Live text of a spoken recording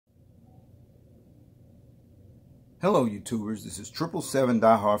Hello YouTubers, this is 777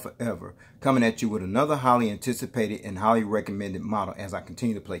 Die Hard Forever coming at you with another highly anticipated and highly recommended model as I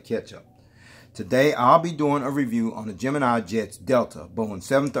continue to play catch up. Today I'll be doing a review on the Gemini Jet's Delta Boeing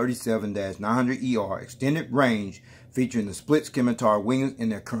 737-900ER extended range featuring the Split-Scimitar Winglets in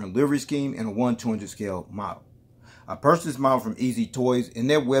their current livery scheme and a 1/200 scale model. I purchased this model from Easy Toys and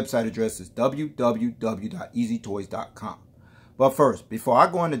their website address is www.easytoys.com. But first, before I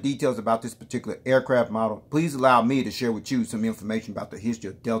go into details about this particular aircraft model, please allow me to share with you some information about the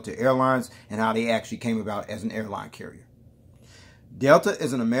history of Delta Airlines and how they actually came about as an airline carrier. Delta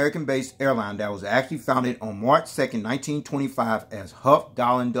is an American-based airline that was actually founded on March 2nd, 1925 as Huff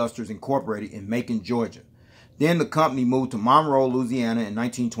Doll Industries Incorporated in Macon, Georgia. Then the company moved to Monroe, Louisiana in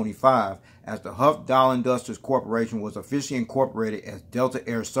 1925 as the Huff Doll Industries Corporation was officially incorporated as Delta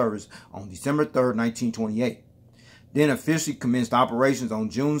Air Service on December 3rd, 1928. Then officially commenced operations on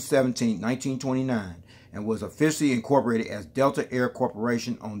June 17, 1929, and was officially incorporated as Delta Air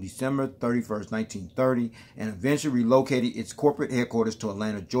Corporation on December 31, 1930, and eventually relocated its corporate headquarters to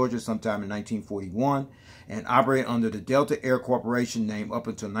Atlanta, Georgia sometime in 1941, and operated under the Delta Air Corporation name up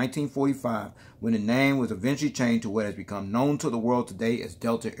until 1945, when the name was eventually changed to what has become known to the world today as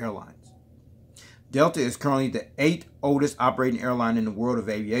Delta Airlines. Delta is currently the 8th oldest operating airline in the world of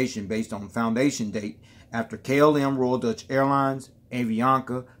aviation based on foundation date, after KLM Royal Dutch Airlines,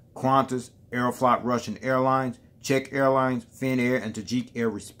 Avianca, Qantas, Aeroflot Russian Airlines, Czech Airlines, Finnair, and Tajik Air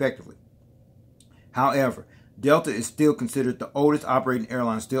respectively. However, Delta is still considered the oldest operating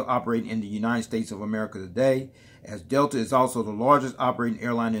airline still operating in the United States of America today, as Delta is also the largest operating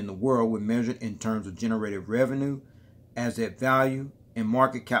airline in the world when measured in terms of generated revenue, asset value, and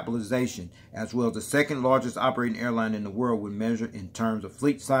market capitalization, as well as the second largest operating airline in the world when measured in terms of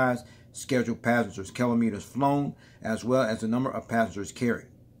fleet size, scheduled passengers kilometers flown, as well as the number of passengers carried.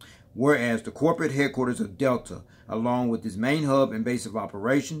 Whereas the corporate headquarters of Delta, along with its main hub and base of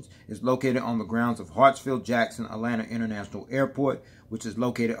operations, is located on the grounds of Hartsfield-Jackson Atlanta International Airport, which is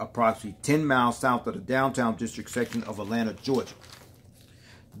located approximately 10 miles south of the downtown district section of Atlanta, Georgia.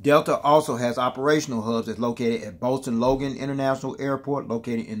 Delta also has operational hubs that's located at Boston Logan International Airport,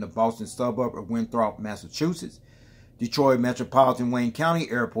 located in the Boston suburb of Winthrop, Massachusetts, Detroit Metropolitan Wayne County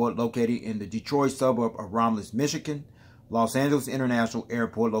Airport, located in the Detroit suburb of Romulus, Michigan, Los Angeles International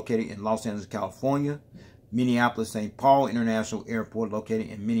Airport, located in Los Angeles, California, Minneapolis-St. Paul International Airport, located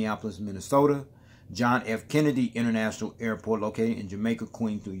in Minneapolis, Minnesota, John F. Kennedy International Airport, located in Jamaica,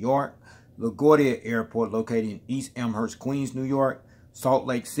 Queens, New York, LaGuardia Airport, located in East Elmhurst, Queens, New York, Salt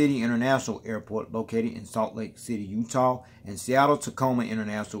Lake City International Airport, located in Salt Lake City, Utah, and Seattle-Tacoma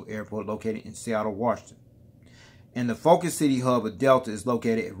International Airport, located in Seattle, Washington. And the Focus City hub of Delta is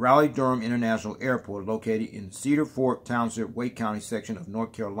located at Raleigh-Durham International Airport, located in the Cedar Fork Township, Wake County section of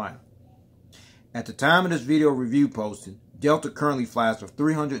North Carolina. At the time of this video review posting, Delta currently flies to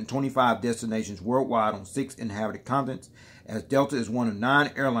 325 destinations worldwide on 6 inhabited continents, as Delta is one of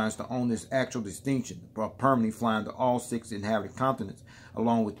 9 airlines to own this actual distinction of permanently flying to all 6 inhabited continents,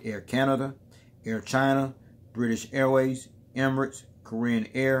 along with Air Canada, Air China, British Airways, Emirates, Korean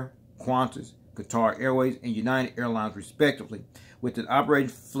Air, Qantas, Qatar Airways, and United Airlines respectively, with an operating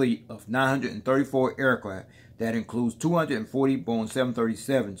fleet of 934 aircraft that includes 240 Boeing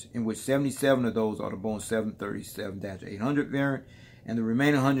 737s, in which 77 of those are the Boeing 737-900 variant, and the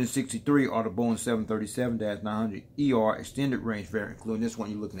remaining 163 are the Boeing 737-900ER extended range variant, including this one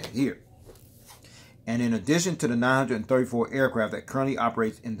you're looking at here. And in addition to the 934 aircraft that currently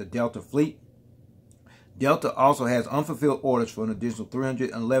operates in the Delta fleet, Delta also has unfulfilled orders for an additional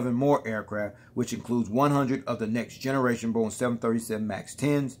 311 more aircraft, which includes 100 of the next generation Boeing 737 MAX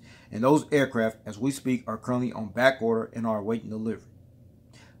 10s, and those aircraft, as we speak, are currently on back order and are awaiting delivery.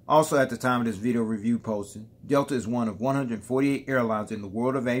 Also, at the time of this video review posting, Delta is one of 148 airlines in the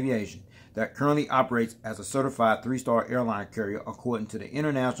world of aviation that currently operates as a certified 3-star airline carrier according to the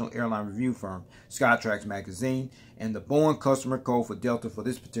international airline review firm Skytrax magazine, and the Boeing customer code for Delta for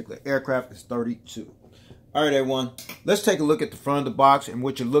this particular aircraft is 32. Alright everyone, let's take a look at the front of the box, and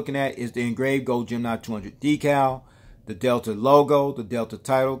what you're looking at is the engraved gold Gemini 200 decal, the Delta logo, the Delta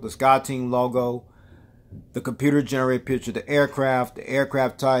title, the SkyTeam logo, the computer generated picture of the aircraft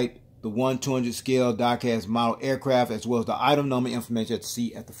type, the 1/200 scale die-cast model aircraft, as well as the item number information that you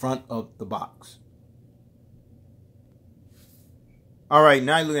see at the front of the box. Alright,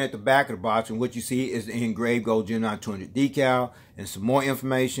 now you're looking at the back of the box, and what you see is the engraved gold Gemini 200 decal, and some more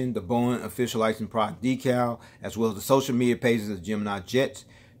information, the Boeing official licensed product decal, as well as the social media pages of Gemini Jets.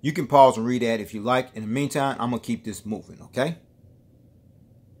 You can pause and read that if you like. In the meantime, I'm going to keep this moving, okay?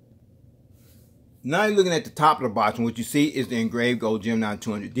 Now you're looking at the top of the box, and what you see is the engraved gold Gemini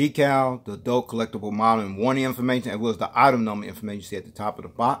 200 decal, the adult collectible model and warranty information, as well as the item number information you see at the top of the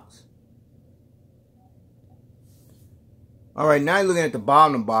box. Alright, now you're looking at the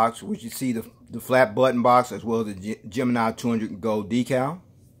bottom of the box, which you see the flat button box, as well as the Gemini 200 gold decal.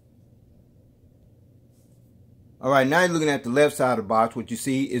 Alright, now you're looking at the left side of the box. What you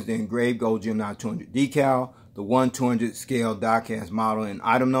see is the engraved gold Gemini 200 decal, the 1/200 scale diecast model and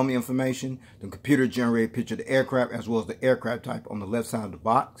item number information, the computer generated picture of the aircraft, as well as the aircraft type on the left side of the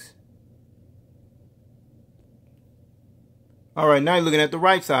box. Alright, now you're looking at the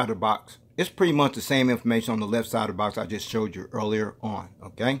right side of the box. It's pretty much the same information on the left side of the box I just showed you earlier on,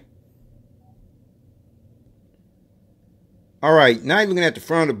 okay? Alright, now you're looking at the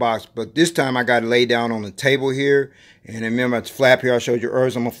front of the box, but this time I got it laid down on the table here. And remember, it's flap here I showed you earlier,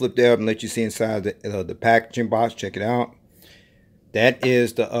 so I'm going to flip that up and let you see inside the packaging box. Check it out. That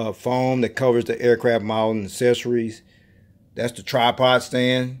is the foam that covers the aircraft model and accessories. That's the tripod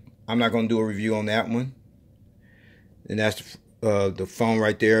stand. I'm not going to do a review on that one. And that's the foam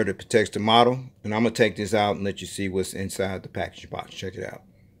right there that protects the model. And I'm going to take this out and let you see what's inside the packaging box. Check it out.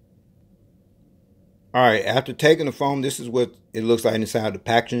 Alright, after taking the foam, this is what it looks like inside the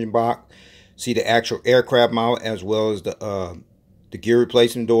packaging box. See the actual aircraft model, as well as the gear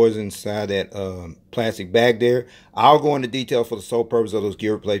replacement doors inside that plastic bag there. I'll go into detail for the sole purpose of those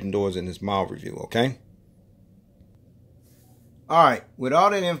gear replacement doors in this model review, okay? Alright, with all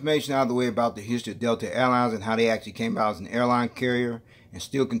that information out of the way about the history of Delta Airlines and how they actually came out as an airline carrier and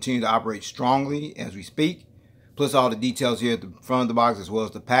still continue to operate strongly as we speak, plus all the details here at the front of the box as well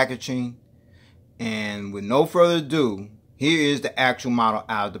as the packaging. And with no further ado, here is the actual model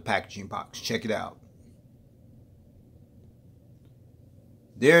out of the packaging box. Check it out.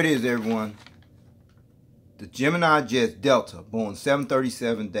 There it is, everyone. The Gemini Jets Delta Boeing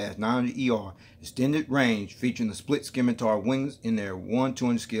 737-900ER extended range, featuring the Split-Scimitar Winglets in their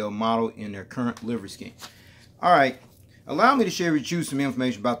 1/200 scale model in their current livery scheme. Alright, allow me to share with you some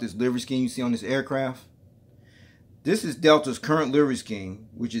information about this livery scheme you see on this aircraft. This is Delta's current livery scheme,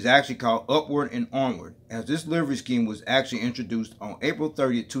 which is actually called Upward and Onward, as this livery scheme was actually introduced on April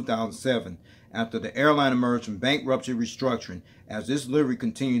 30th, 2007, after the airline emerged from bankruptcy restructuring, as this livery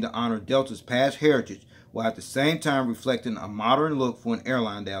continued to honor Delta's past heritage, while at the same time reflecting a modern look for an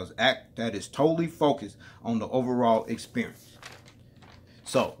airline that is totally focused on the overall experience.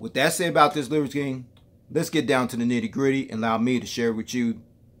 So, with that said about this livery scheme, let's get down to the nitty-gritty and allow me to share with you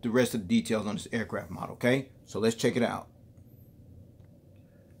the rest of the details on this aircraft model, okay? So let's check it out.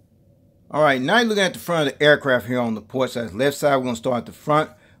 Alright, now you're looking at the front of the aircraft here on the port side. Left side, we're going to start at the front,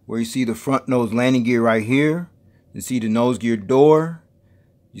 where you see the front nose landing gear right here. You see the nose gear door.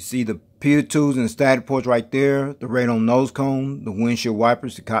 You see the pitot tubes and the static ports right there. The radome nose cone, the windshield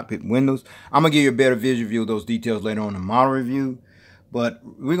wipers, the cockpit windows. I'm going to give you a better visual view of those details later on in the model review. But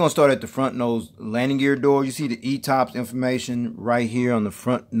we're going to start at the front nose landing gear door. You see the ETOPS information right here on the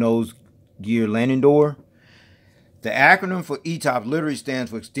front nose gear landing door. The acronym for ETOPS literally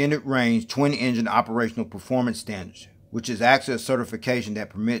stands for Extended Range Twin Engine Operational Performance Standards, which is actually a certification that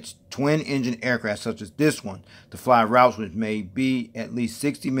permits twin engine aircraft such as this one to fly routes which may be at least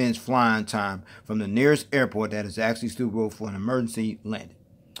 60 minutes flying time from the nearest airport that is actually suitable for an emergency landing.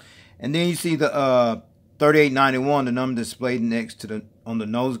 And then you see the 3891, the number displayed next to on the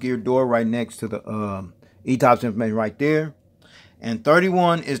nose gear door, right next to the ETOPS information right there. And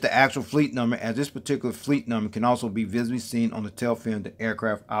 31 is the actual fleet number, as this particular fleet number can also be visibly seen on the tail fin of the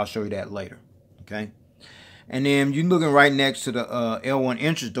aircraft. I'll show you that later. Okay. And then you're looking right next to the L1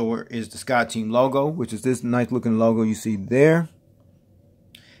 entrance door is the SkyTeam logo, which is this nice looking logo you see there.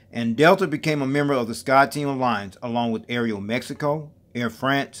 And Delta became a member of the SkyTeam Alliance along with Aero Mexico, Air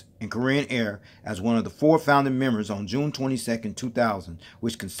France, and Korean Air as one of the 4 founding members on June 22nd, 2000,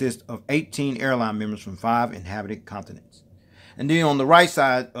 which consists of 18 airline members from 5 inhabited continents. And then on the right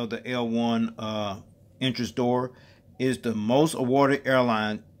side of the L1 entrance door is the most awarded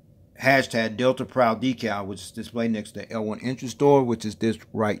airline hashtag Delta Proud decal, which is displayed next to the L1 entrance door, which is this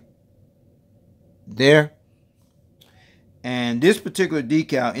right there. And this particular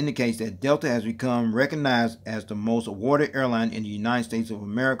decal indicates that Delta has become recognized as the most awarded airline in the United States of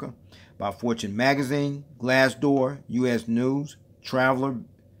America by Fortune Magazine, Glassdoor, U.S. News, Traveler,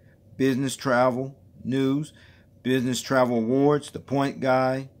 Business Travel News, Business Travel Awards, The Point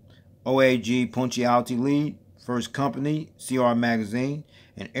Guy, OAG Punctuality Lead, First Company, CR Magazine,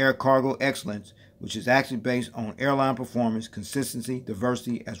 and Air Cargo Excellence, which is actually based on airline performance, consistency,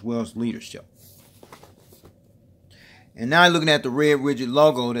 diversity, as well as leadership. And now you're looking at the red rigid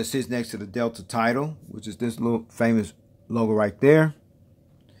logo that sits next to the Delta title, which is this little famous logo right there.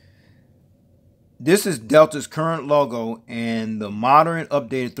 This is Delta's current logo, and the modern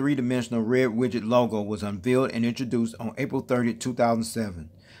updated three-dimensional red widget logo was unveiled and introduced on April 30,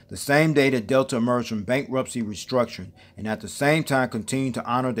 2007, the same day that Delta emerged from bankruptcy restructuring, and at the same time continued to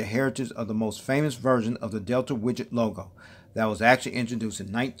honor the heritage of the most famous version of the Delta widget logo that was actually introduced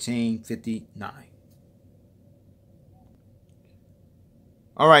in 1959.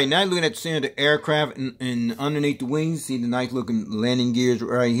 Alright, now looking at the center of the aircraft and underneath the wings, see the nice looking landing gears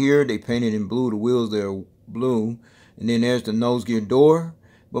right here. They painted in blue, the wheels there blue. And then there's the nose gear door.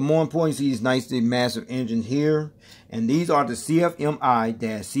 But more importantly, see these nice massive engines here. And these are the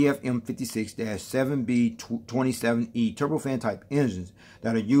CFMI-CFM56-7B27E turbofan type engines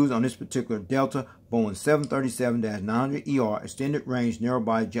that are used on this particular Delta Boeing 737-900ER extended range narrow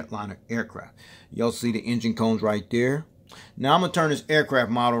body jetliner aircraft. You'll see the engine cones right there. Now I'm going to turn this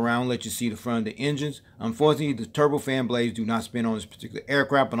aircraft model around and let you see the front of the engines. Unfortunately, the turbofan blades do not spin on this particular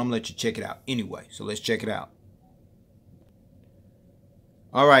aircraft, but I'm going to let you check it out anyway. So let's check it out.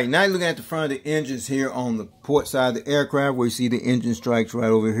 Alright, now you're looking at the front of the engines here on the port side of the aircraft, where you see the engine strikes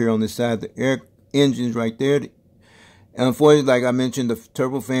right over here on this side of the engines right there. And unfortunately, like I mentioned, the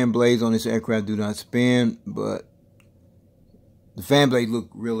turbofan blades on this aircraft do not spin, but the fan blades look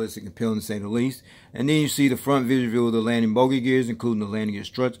realistic and appealing to say the least. And then you see the front visual of the landing bogey gears, including the landing gear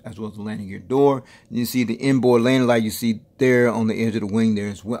struts as well as the landing gear door. And you see the inboard landing light you see there on the edge of the wing there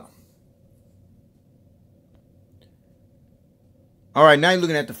as well. Alright, now you're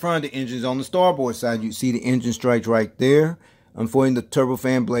looking at the front of the engines on the starboard side. You see the engine strikes right there. Unfortunately, the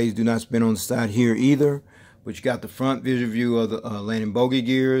turbofan blades do not spin on the side here either. But you got the front visual view of the landing bogey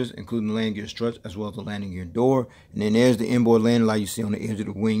gears, including the landing gear struts, as well as the landing gear door. And then there's the inboard landing light you see on the edge of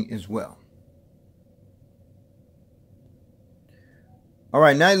the wing as well.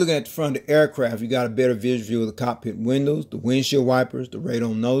 Alright, now you're looking at the front of the aircraft. You got a better visual view of the cockpit windows, the windshield wipers, the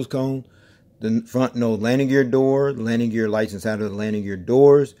radome nose cone, the front nose landing gear door, the landing gear lights inside of the landing gear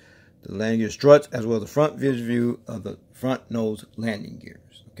doors, the landing gear struts, as well as the front visual view of the front nose landing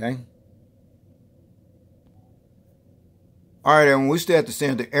gears. Okay? Alright, and when we stay at the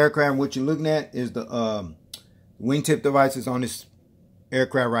center of the aircraft, what you're looking at is the wingtip devices on this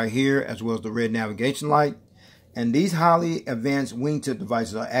aircraft right here, as well as the red navigation light. And these highly advanced wingtip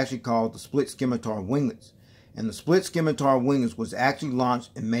devices are actually called the Split-Scimitar Winglets. And the Split-Scimitar Winglets was actually launched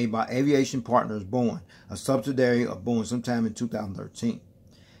and made by Aviation Partners Boeing, a subsidiary of Boeing, sometime in 2013.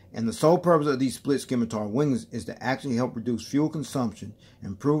 And the sole purpose of these Split-Scimitar Winglets is to actually help reduce fuel consumption,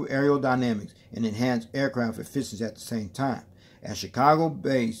 improve aerodynamics, and enhance aircraft efficiency at the same time. As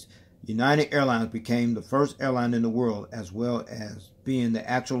Chicago-based United Airlines became the first airline in the world, as well as being the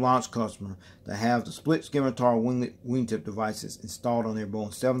actual launch customer, to have the Split-Scimitar wingtip devices installed on their Boeing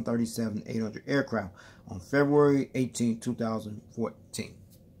 737-900 aircraft on February 18, 2014.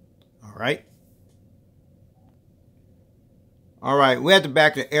 Alright. Alright, we're at the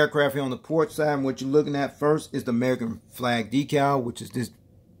back of the aircraft here on the port side, and what you're looking at first is the American flag decal, which is this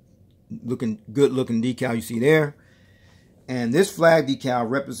good looking decal you see there. And this flag decal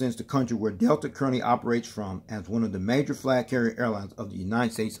represents the country where Delta currently operates from as one of the major flag carrier airlines of the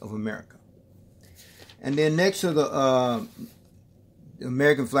United States of America. And then next to the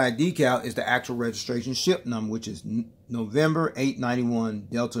American flag decal is the actual registration ship number, which is November 891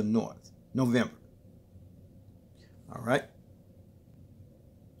 Delta North. November. Alright.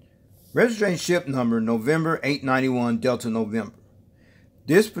 Registration ship number November 891 Delta November.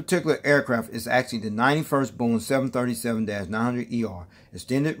 This particular aircraft is actually the 91st Boeing 737-900ER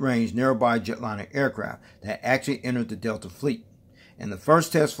extended range narrow body jetliner aircraft that actually entered the Delta fleet. And the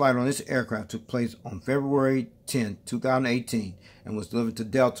first test flight on this aircraft took place on February 10, 2018 and was delivered to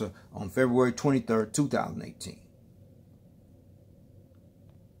Delta on February 23, 2018.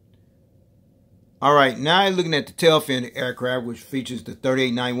 Alright, now you're looking at the tail fin of the aircraft, which features the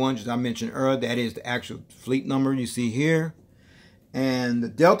 3891, as I mentioned earlier. That is the actual fleet number you see here. And the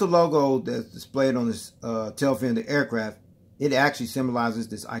Delta logo that's displayed on this tail fin of the aircraft, it actually symbolizes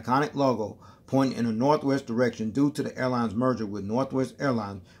this iconic logo pointing in a northwest direction due to the airline's merger with Northwest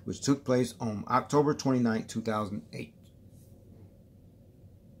Airlines, which took place on October 29, 2008.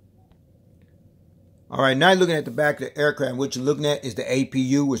 Alright, now you're looking at the back of the aircraft. What you're looking at is the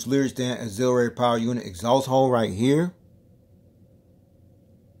APU, which literally stands Auxiliary Power Unit exhaust hole right here.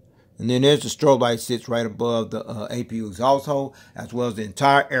 And then there's the strobe light sits right above the APU exhaust hole, as well as the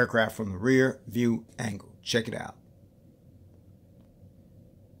entire aircraft from the rear view angle. Check it out.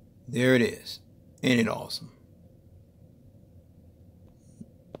 There it is. Ain't it awesome?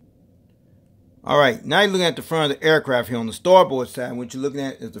 Alright, now you're looking at the front of the aircraft here on the starboard side. What you're looking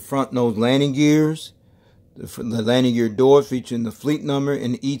at is the front nose landing gears, the landing gear door featuring the fleet number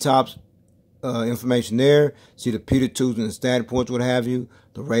and the ETOPS information there. See the pitot tubes and the static ports, what have you.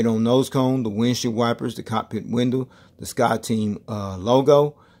 The radome nose cone, the windshield wipers, the cockpit window, the SkyTeam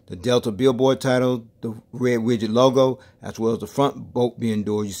logo, the Delta billboard title, the red widget logo, as well as the front boat bin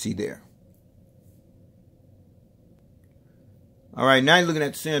door you see there. All right, now you're looking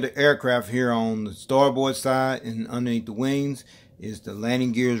at the center of the aircraft here on the starboard side, and underneath the wings is the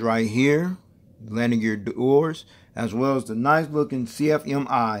landing gears right here, the landing gear doors, as well as the nice looking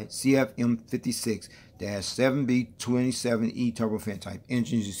CFMI CFM56-7B27E turbofan type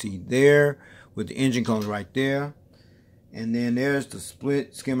engines you see there, with the engine cones right there. And then there's the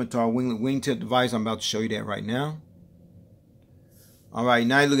Split-Scimitar Winglet wingtip device. I'm about to show you that right now. All right,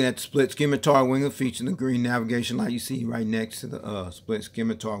 now you're looking at the Split-Scimitar Winglet featuring the green navigation light you see right next to the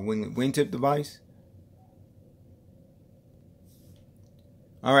Split-Scimitar Winglet wingtip device.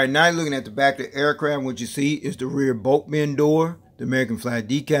 All right, now you're looking at the back of the aircraft. What you see is the rear boat bin door, the American flag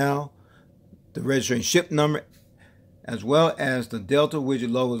decal, the registration ship number, as well as the Delta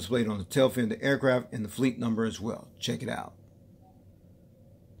widget logo displayed on the tail fin of the aircraft and the fleet number as well. Check it out.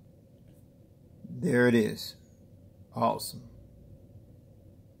 There it is. Awesome.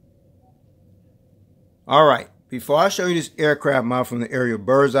 All right, before I show you this aircraft model from the aerial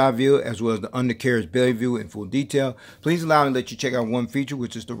bird's eye view, as well as the undercarriage belly view in full detail, please allow me to let you check out one feature,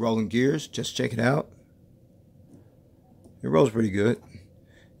 which is the rolling gears. Just check it out. It rolls pretty good.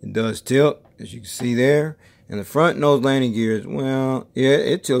 It does tilt, as you can see there. And the front nose landing gears, well, yeah,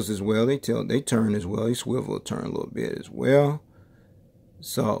 it tilts as well. They turn as well. They swivel, turn a little bit as well.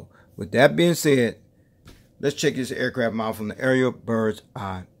 So, with that being said, let's check this aircraft model from the aerial bird's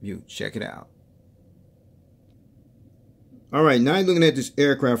eye view. Check it out. All right, now you're looking at this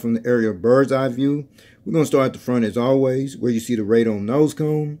aircraft from the aerial bird's eye view. We're going to start at the front as always, where you see the radome nose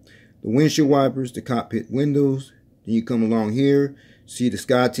cone, the windshield wipers, the cockpit windows. Then you come along here, see the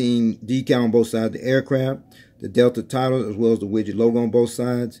SkyTeam decal on both sides of the aircraft, the Delta title, as well as the widget logo on both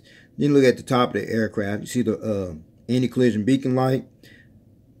sides. Then you look at the top of the aircraft. You see the anti-collision beacon light,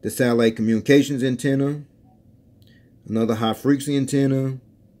 the satellite communications antenna, another high frequency antenna,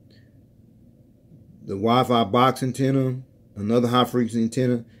 the Wi-Fi box antenna, another high frequency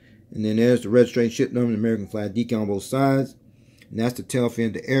antenna, and then there's the registration ship number and American flag decal on both sides. And that's the tail fin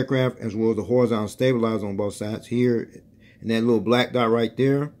of the aircraft, as well as the horizontal stabilizer on both sides here, and that little black dot right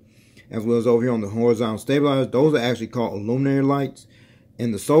there, as well as over here on the horizontal stabilizer. Those are actually called illuminator lights,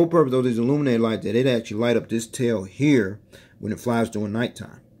 and the sole purpose of these illuminator lights is that it actually light up this tail here when it flies during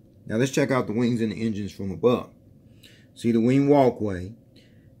nighttime. Now let's check out the wings and the engines from above. See the wing walkway,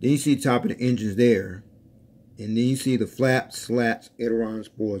 then you see the top of the engines there, and then you see the flaps, slats, ailerons,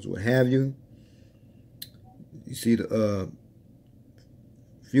 boards, what have you. You see the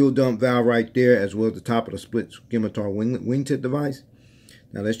fuel dump valve right there, as well as the top of the Split-Scimitar Winglet wingtip device.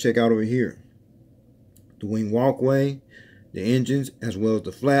 Now let's check out over here. The wing walkway, the engines, as well as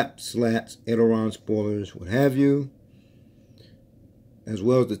the flaps, slats, ailerons, spoilers, what have you. As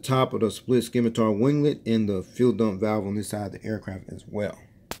well as the top of the Split-Scimitar Winglet and the fuel dump valve on this side of the aircraft as well.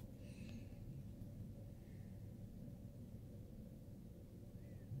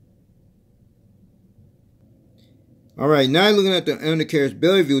 All right, now looking at the undercarriage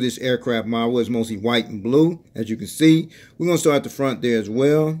belly view of this aircraft model, is mostly white and blue, as you can see. We're going to start at the front there as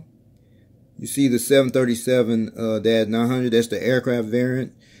well. You see the 737-900, that's the aircraft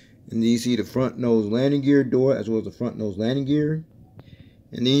variant. And then you see the front nose landing gear door, as well as the front nose landing gear.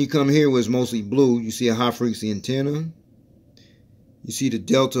 And then you come here where it's mostly blue. You see a high frequency antenna. You see the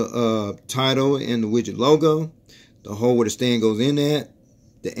Delta title and the widget logo. The hole where the stand goes in at.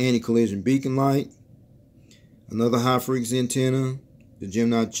 The anti-collision beacon light. Another high frequency antenna, the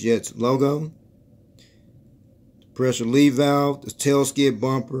Gemini Jets logo, the pressure relief valve, the tail skid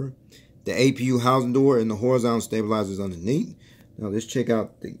bumper, the APU housing door, and the horizontal stabilizers underneath. Now let's check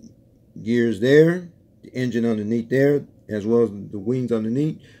out the gears there, the engine underneath there, as well as the wings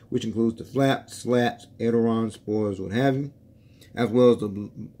underneath, which includes the flaps, slats, ailerons, spoilers, what have you, as well as the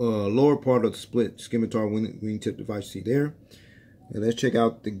lower part of the Split-Scimitar wingtip device you see there. Now let's check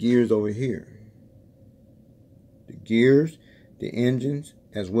out the gears over here. The gears, the engines,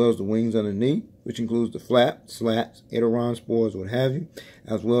 as well as the wings underneath, which includes the flaps, slats, ailerons, spoilers, what have you,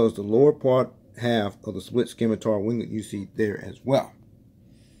 as well as the lower part half of the Split-Scimitar winglet you see there as well.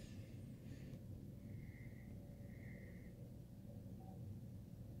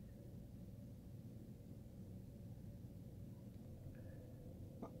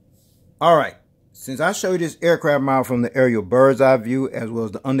 All right, since I showed you this aircraft model from the aerial bird's eye view, as well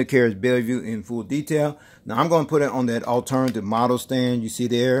as the undercarriage belly view in full detail, now I'm going to put it on that alternative model stand you see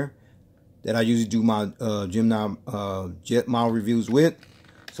there that I usually do my Gemini jet model reviews with.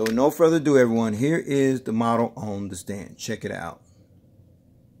 So with no further ado, everyone, here is the model on the stand. Check it out.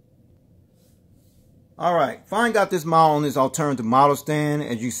 All right, finally got this model on this alternative model stand.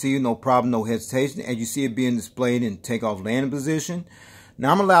 As you see, no problem, no hesitation. As you see it being displayed in takeoff landing position.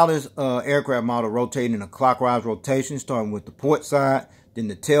 Now I'm going to allow this aircraft model to rotate in a clockwise rotation, starting with the port side, then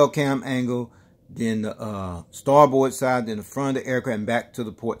the tail cam angle, then the starboard side, then the front of the aircraft, and back to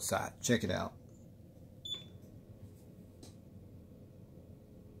the port side. Check it out.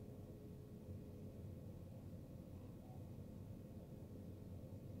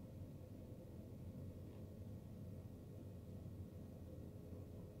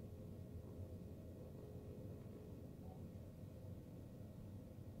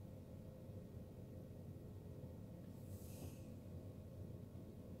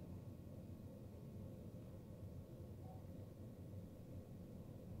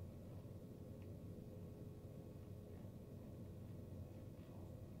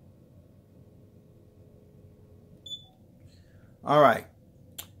 All right,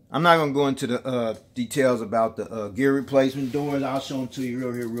 I'm not going to go into the details about the gear replacement doors. I'll show them to you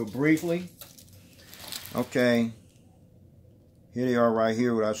real briefly. Okay, here they are right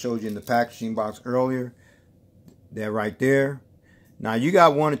here, what I showed you in the packaging box earlier. They're right there. Now you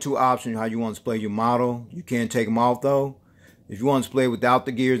got one or two options how you want to display your model. You can't take them off though. If you want to display without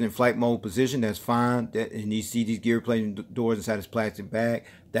the gears in flight mode position, that's fine. And you see these gear replacement doors inside this plastic bag.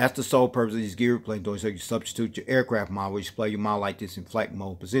 That's the sole purpose of these gear replacement doors. So you substitute your aircraft model, where you display your model like this in flight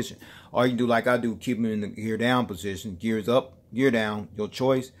mode position. Or you can do like I do, keep them in the gear down position. Gears up, gear down, your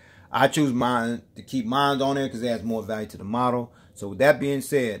choice. I choose mine to keep mine on there because it adds more value to the model. So with that being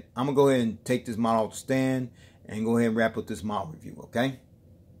said, I'm going to go ahead and take this model off the stand and go ahead and wrap up this model review, okay?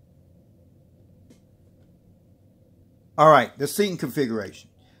 All right, the seating configuration.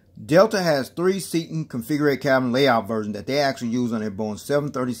 Delta has 3 seating configured cabin layout versions that they actually use on their Boeing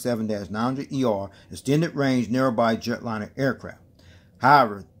 737-900ER extended range narrow-body jetliner aircraft.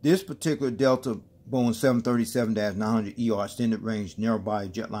 However, this particular Delta Boeing 737-900ER extended range narrow-body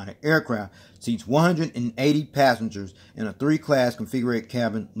jetliner aircraft seats 180 passengers in a 3-class configured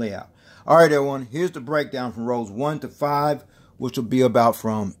cabin layout. All right, everyone, here's the breakdown from rows 1 to 5, which will be about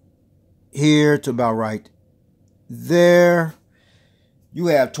from here to about right there. You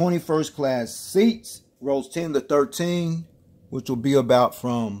have 21st class seats, rows 10 to 13, which will be about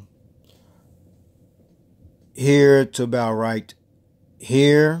from here to about right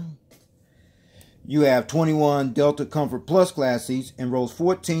here. You have 21 Delta Comfort Plus class seats in rows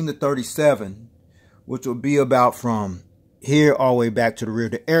 14 to 37, which will be about from here all the way back to the rear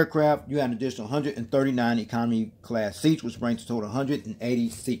of the aircraft. You have an additional 139 economy class seats, which brings the total 180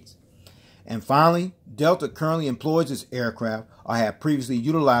 seats. And finally, Delta currently employs this aircraft or have previously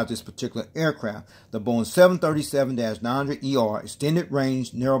utilized this particular aircraft, the Boeing 737-900ER extended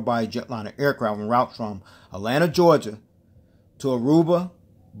range narrow-body jetliner aircraft on routes from Atlanta, Georgia to Aruba,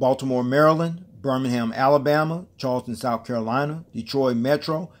 Baltimore, Maryland, Birmingham, Alabama, Charleston, South Carolina, Detroit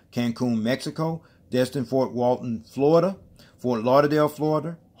Metro, Cancun, Mexico, Destin, Fort Walton, Florida, Fort Lauderdale,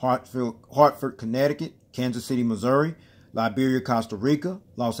 Florida, Hartford, Connecticut, Kansas City, Missouri, Liberia, Costa Rica,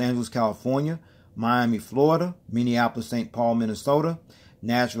 Los Angeles, California, Miami, Florida, Minneapolis, St. Paul, Minnesota,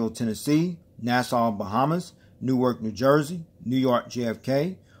 Nashville, Tennessee, Nassau, Bahamas, Newark, New Jersey, New York,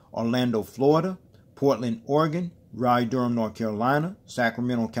 JFK, Orlando, Florida, Portland, Oregon, Raleigh-Durham, North Carolina,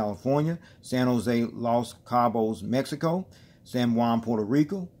 Sacramento, California, San Jose, Los Cabos, Mexico, San Juan, Puerto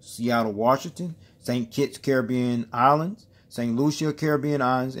Rico, Seattle, Washington, St. Kitts, Caribbean Islands, St. Lucia, Caribbean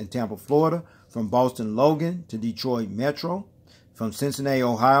Islands, and Tampa, Florida, from Boston, Logan to Detroit Metro, from Cincinnati,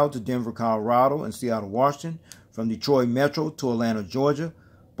 Ohio to Denver, Colorado, and Seattle, Washington, from Detroit Metro to Atlanta, Georgia,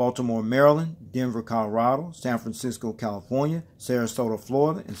 Baltimore, Maryland, Denver, Colorado, San Francisco, California, Sarasota,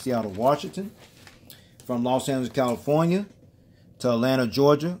 Florida, and Seattle, Washington, from Los Angeles, California to Atlanta,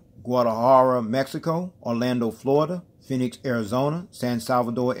 Georgia, Guadalajara, Mexico, Orlando, Florida, Phoenix, Arizona, San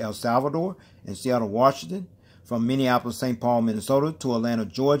Salvador, El Salvador, and Seattle, Washington, from Minneapolis, St. Paul, Minnesota to Atlanta,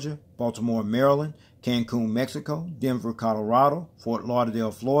 Georgia, Baltimore, Maryland, Cancun, Mexico, Denver, Colorado, Fort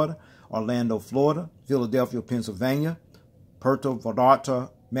Lauderdale, Florida, Orlando, Florida, Philadelphia, Pennsylvania, Puerto Vallarta,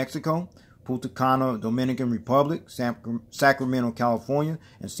 Mexico, Punta Cana, Dominican Republic, Sacramento, California,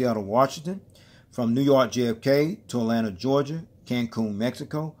 and Seattle, Washington, from New York, JFK to Atlanta, Georgia, Cancun,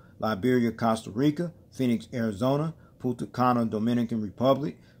 Mexico, Liberia, Costa Rica, Phoenix, Arizona, Punta Cana, Dominican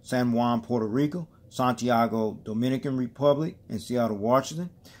Republic, San Juan, Puerto Rico, Santiago, Dominican Republic, and Seattle, Washington,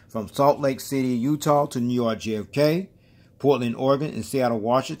 from Salt Lake City, Utah to New York, JFK, Portland, Oregon, and Seattle,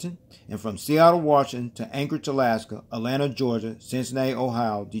 Washington, and from Seattle, Washington to Anchorage, Alaska, Atlanta, Georgia, Cincinnati,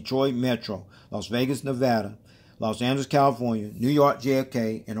 Ohio, Detroit Metro, Las Vegas, Nevada, Los Angeles, California, New York,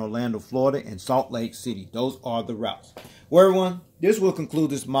 JFK, and Orlando, Florida, and Salt Lake City. Those are the routes. Well, everyone, this will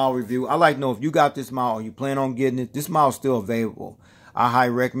conclude this model review. I'd like to know if you got this model or you plan on getting it. This model is still available. I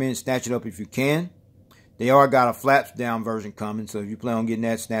highly recommend snatch it up if you can. They are got a flaps down version coming, so if you plan on getting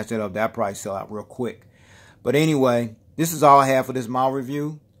that, snatch that up. That probably sell out real quick. But anyway, this is all I have for this model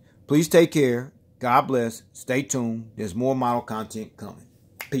review. Please take care. God bless. Stay tuned. There's more model content coming.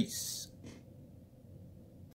 Peace.